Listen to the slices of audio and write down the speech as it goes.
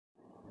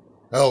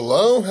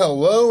Hello,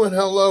 hello, and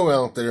hello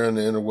out there in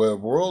the interweb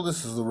world.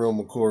 This is the real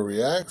Mccoy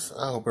Reacts.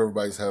 I hope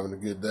everybody's having a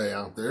good day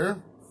out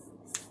there.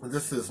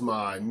 This is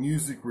my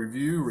music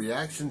review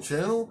reaction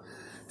channel.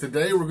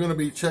 Today we're going to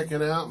be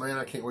checking out, man,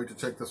 I can't wait to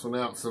check this one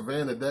out,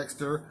 SAVANNAH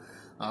DEXTER.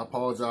 I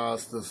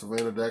apologize to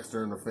SAVANNAH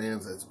DEXTER and the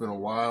fans. It's been a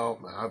while.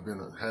 I've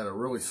had a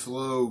really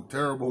slow,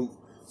 terrible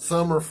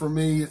summer for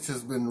me. It's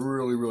just been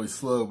really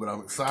slow, but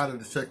I'm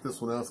excited to check this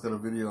one out. It's got a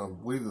video.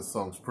 I believe this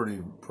song's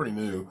pretty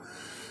new.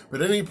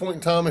 But at any point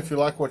in time, if you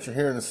like what you're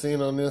hearing and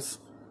seeing on this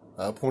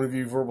point of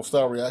view verbal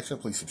style reaction,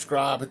 please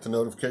subscribe, hit the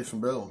notification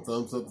bell, and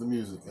thumbs up the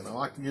music. And I'd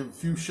like to give a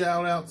few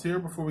shout outs here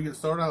before we get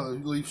started. I'll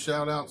leave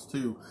shout outs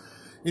to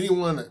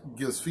anyone that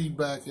gives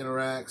feedback,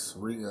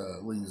 interacts,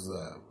 leaves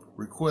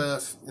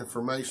requests,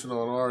 information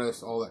on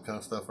artists, all that kind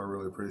of stuff. I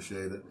really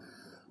appreciate it.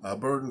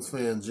 Burdens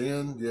fan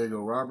Jen,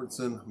 Diego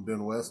Robertson,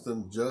 Ben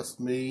Weston, Just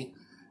Me,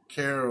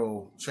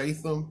 Carol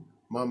Chatham,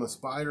 Mama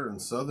Spider,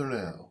 and Southern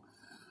Al.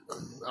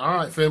 All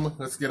right, family,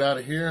 let's get out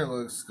of here and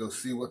let's go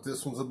see what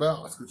this one's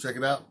about. Let's go check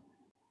it out.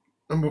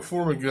 And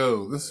before we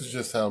go, this is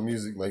just how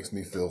music makes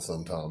me feel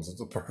sometimes.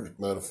 It's a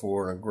perfect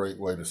metaphor and a great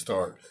way to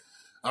start.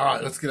 All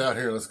right, let's get out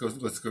here. Let's go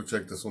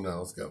check this one out.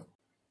 Let's go.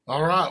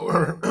 All right,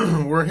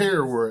 we're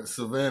here. We're at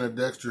SAVANNAH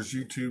DEXTER's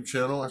YouTube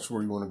channel. That's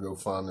where you want to go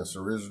find this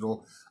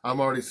original. I'm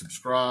already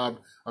subscribed.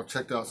 I've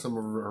checked out some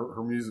of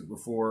her music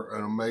before.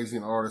 An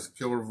amazing artist,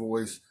 killer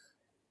voice,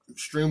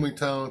 extremely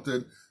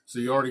talented. So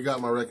you already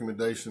got my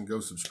recommendation. Go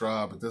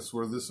subscribe. But that's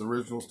where this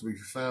original is to be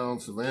found.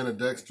 SAVANNAH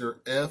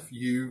DEXTER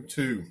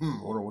FU2.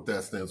 I wonder what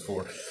that stands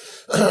for.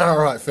 All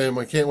right,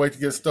 family. Can't wait to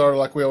get started.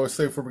 Like we always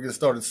say before we get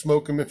started,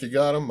 smoke them if you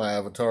got them. My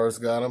avatar's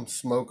got them.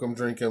 Smoke them,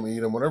 drink them,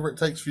 eat them. Whatever it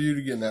takes for you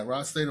to get in that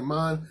right state of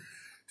mind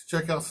to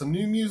check out some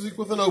new music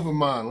with an open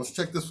mind. Let's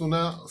check this one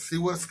out. See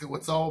what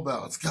it's all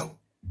about. Let's go.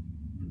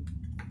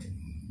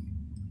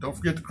 Don't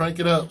forget to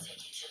crank it up.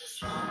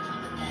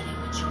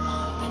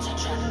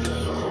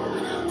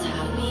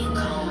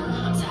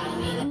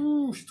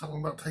 She's talking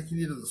about taking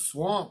you to the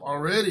swamp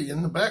already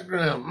in the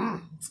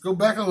background. Let's go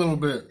back a little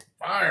bit.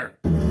 Fire.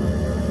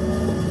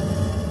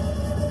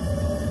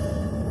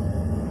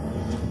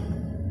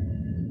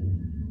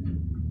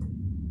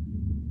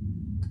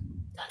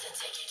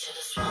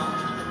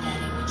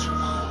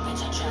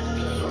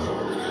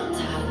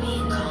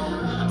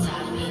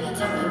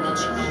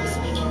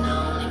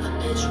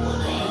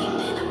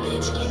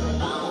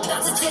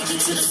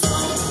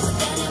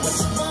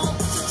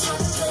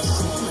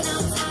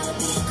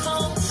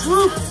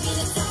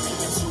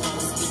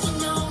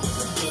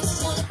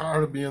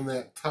 Tired of being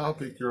that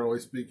topic you're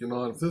always speaking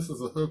on. If this is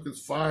a hook,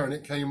 it's fire, and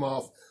it came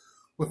off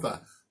with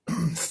a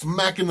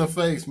smack in the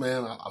face,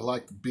 man. I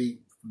like the beat.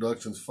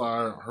 Production's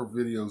fire. Her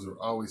videos are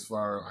always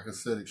fire. Like I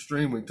said,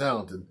 extremely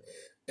talented.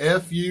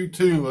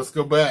 FU2. Let's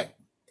go back.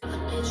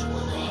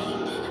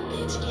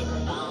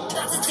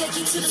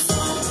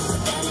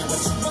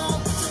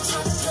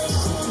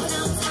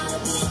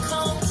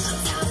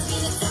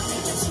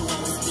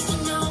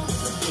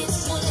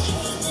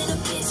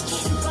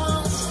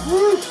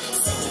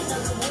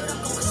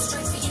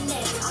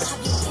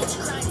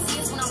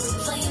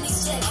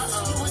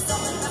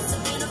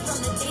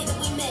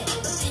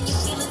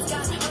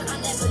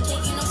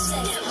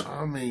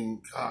 I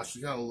mean, gosh,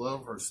 you gotta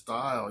love her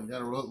style. You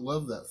gotta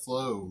love that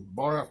flow.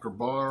 Bar after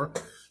bar,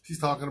 she's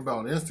talking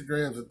about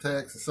Instagrams and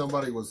texts, and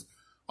somebody was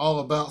all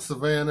about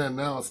SAVANNAH, and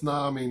now it's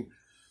not. I mean,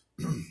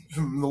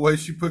 the way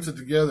she puts it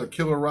together,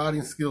 killer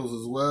writing skills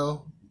as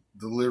well.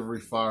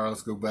 Delivery fire.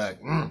 Let's go back.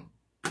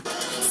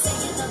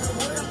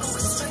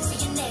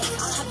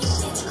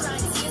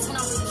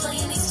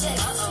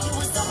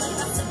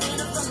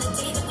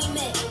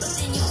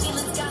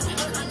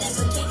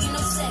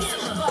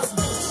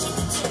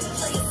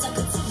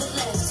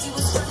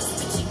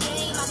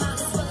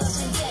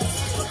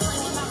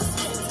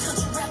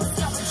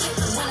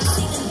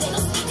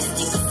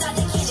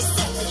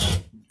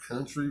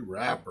 Country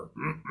rapper.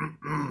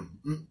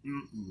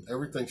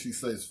 Everything she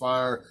says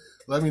fire.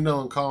 Let me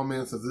know in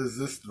comments, is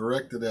this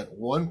directed at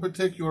one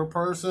particular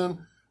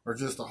person or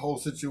just a whole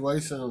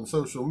situation on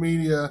social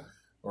media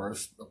or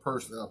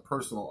a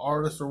personal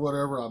artist or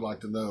whatever? I'd like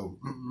to know.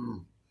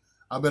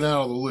 I've been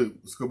out of the loop.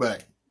 Let's go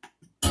back.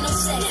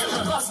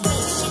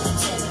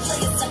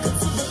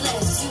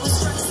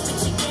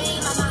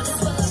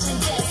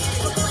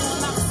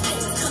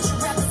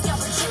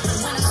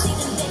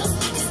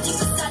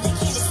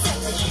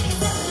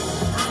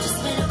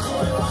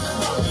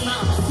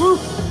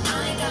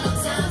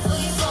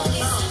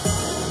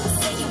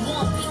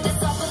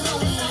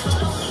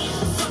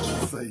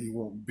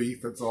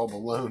 Beef, that's all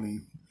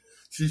baloney.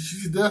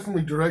 She's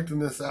definitely directing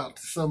this out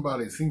to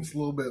somebody. It seems a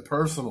little bit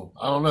personal.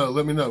 I don't know.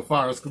 Let me know.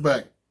 Fire. Let's go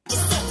back.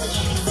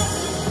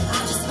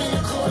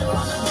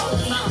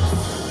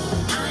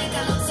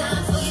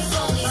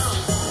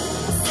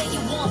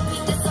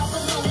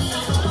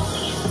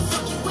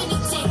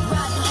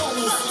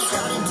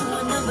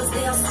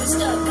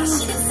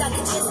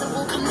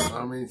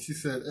 I mean, she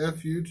said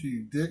F you to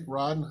you dick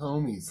riding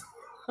homies.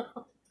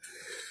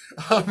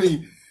 I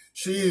mean,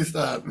 She's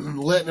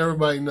letting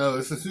everybody know,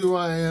 this is who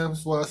I am, this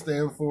is what I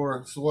stand for,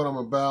 this is what I'm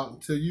about.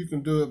 Until you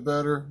can do it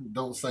better,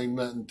 don't say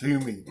nothing to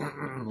me.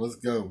 Let's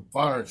go.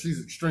 Fire.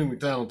 She's extremely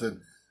talented,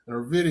 and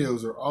her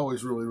videos are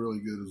always really, really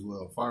good as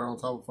well. Fire on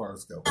top of fire.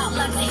 Let's go.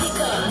 Like a hiccup,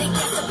 they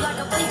get up like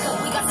a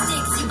pickup. We got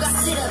sticks, you got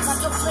sit-ups.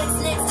 Like your flex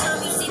next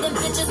time you see them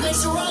bitches, make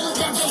sure all of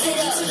them get hit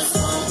up. To the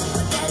smoke,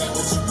 but that ain't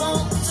what you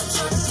want. So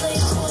try to play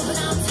it cool, but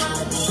I'm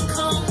tired of being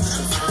calm.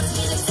 I'm tired of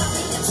being a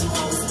topic that you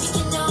always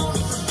speaking on.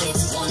 If a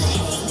bitch wanna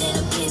hate, then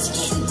a bitch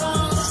getting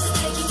bombed.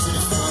 Take you to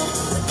the smoke,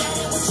 but that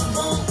ain't what you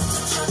want.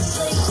 So try to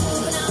play it cool,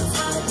 but I'm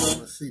tired of being.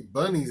 Let's see,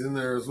 Bunny's in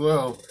there as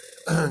well.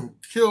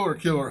 Killer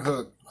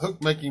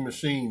hook making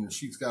machine.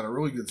 She's got a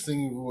really good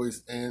singing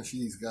voice, and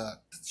she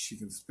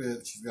can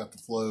spit. She's got the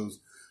flows.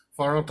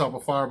 Fire on top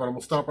of fire. But I'm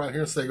gonna stop right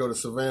here and say go to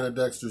Savannah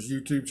Dexter's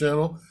YouTube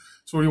channel.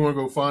 So where you want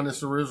to go find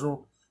this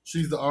original.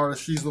 She's the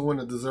artist. She's the one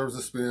that deserves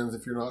the spins.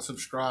 If you're not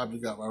subscribed,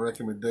 you got my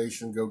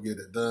recommendation. Go get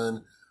it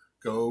done.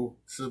 Go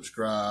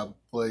subscribe,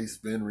 play,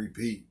 spin,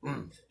 repeat.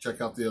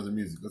 Check out the other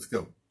music. Let's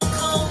go.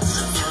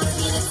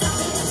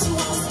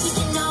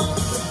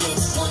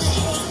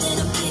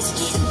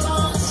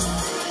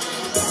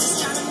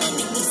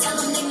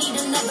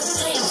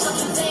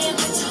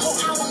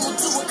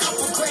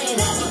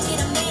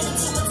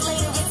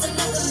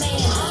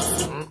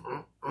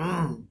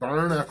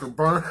 Burn after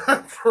burn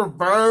after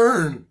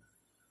burn.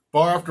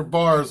 Bar after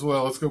bar as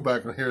well. Let's go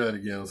back and hear that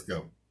again. Let's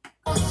go.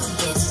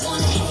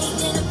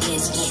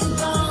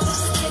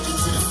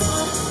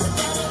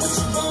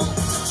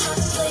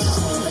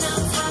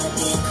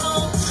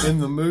 In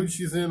the mood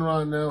she's in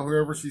right now,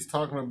 whoever she's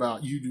talking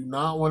about, you do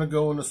not want to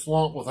go in the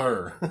swamp with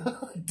her.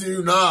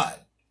 Do not.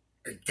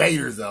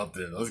 Gators out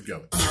there. Let's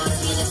go.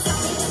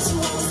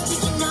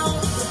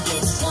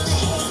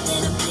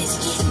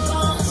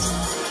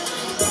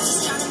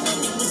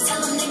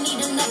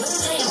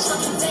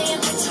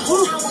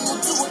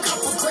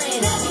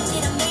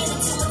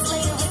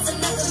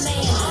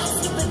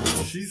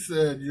 She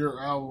said your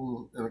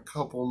album in a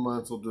couple of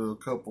months will do a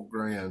couple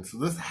grand. So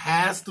this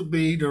has to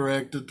be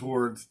directed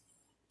towards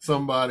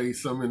somebody,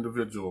 some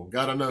individual.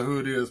 Gotta know who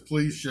it is.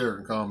 Please share it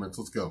in comments.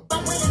 Let's go.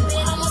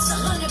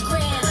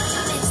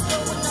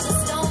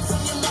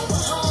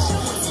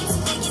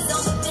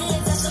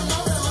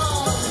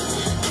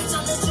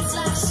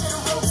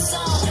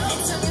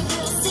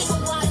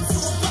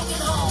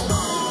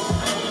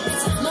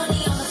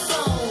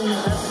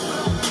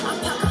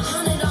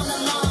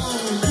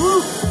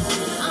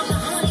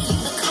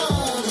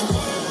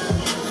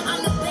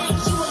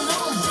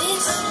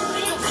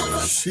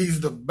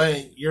 She's the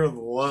bank, you're the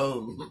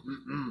loan.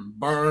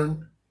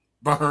 Burn,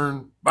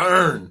 burn,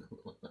 burn.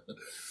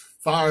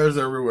 Fires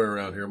everywhere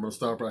around here. I'm going to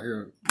stop right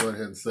here and go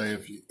ahead and say,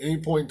 if you, any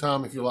point in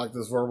time, if you like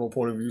this verbal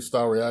point of view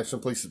style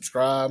reaction, please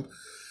subscribe.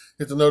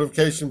 Hit the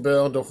notification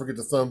bell. Don't forget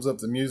to thumbs up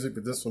the music.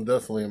 But this one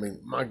definitely, I mean,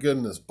 my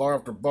goodness, bar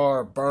after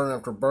bar, burn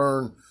after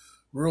burn.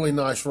 Really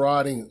nice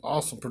writing,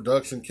 awesome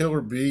production,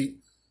 killer beat,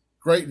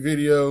 great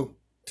video.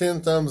 10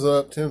 thumbs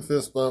up, 10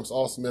 fist bumps,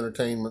 awesome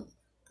entertainment.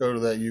 Go to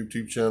that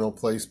YouTube channel,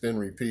 play, spin,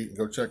 repeat, and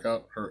go check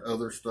out her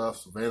other stuff.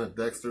 Savannah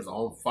Dexter's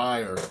on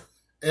fire.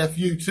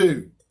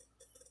 FU2.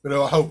 But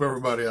I hope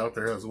everybody out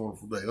there has a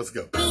wonderful day. Let's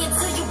go. Me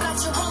until you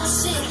got your own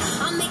shit.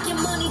 I'm making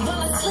money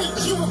while I sleep.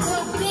 You a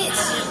broke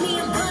bitch. Me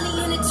and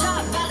Bunny in the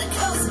top by the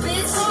coast,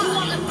 bitch. You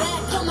on the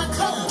back of my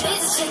coat,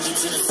 bitch. Take you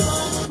to the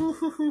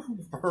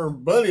swamp. Her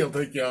buddy will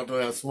take you out to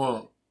that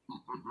swamp.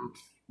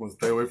 Well,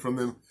 stay away from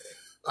them.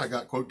 I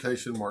got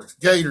quotation marks.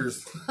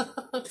 Gators.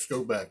 Let's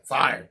go back.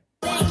 Fire.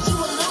 Thank you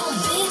alone,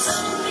 bitch.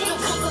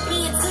 Don't come for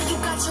me until you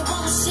got your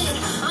own shit.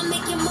 I'm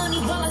making money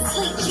while I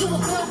sleep. You a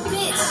broke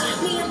bitch.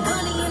 Me and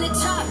Bunny in the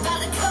top by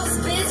the coast,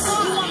 bitch. You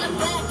on the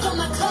back of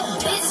my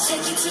coat, bitch.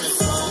 Take you to the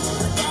swamp,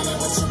 but that ain't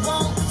what you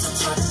want. So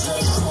try to play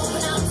it cool,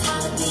 but I'm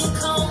tired of being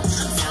calm.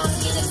 I'm tired of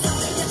getting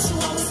something that you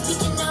always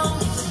speaking on.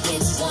 If a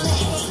bitch wanna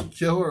hate.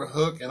 Killer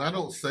hook, and I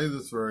don't say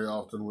this very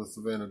often with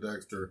Savannah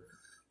Dexter,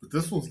 but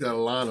this one's got a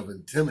line of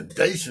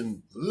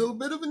intimidation, a little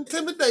bit of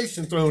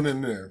intimidation thrown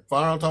in there.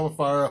 Fire on top of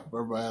fire.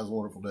 Everybody has a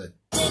wonderful day.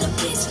 Then a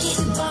bitch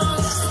getting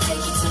bombed.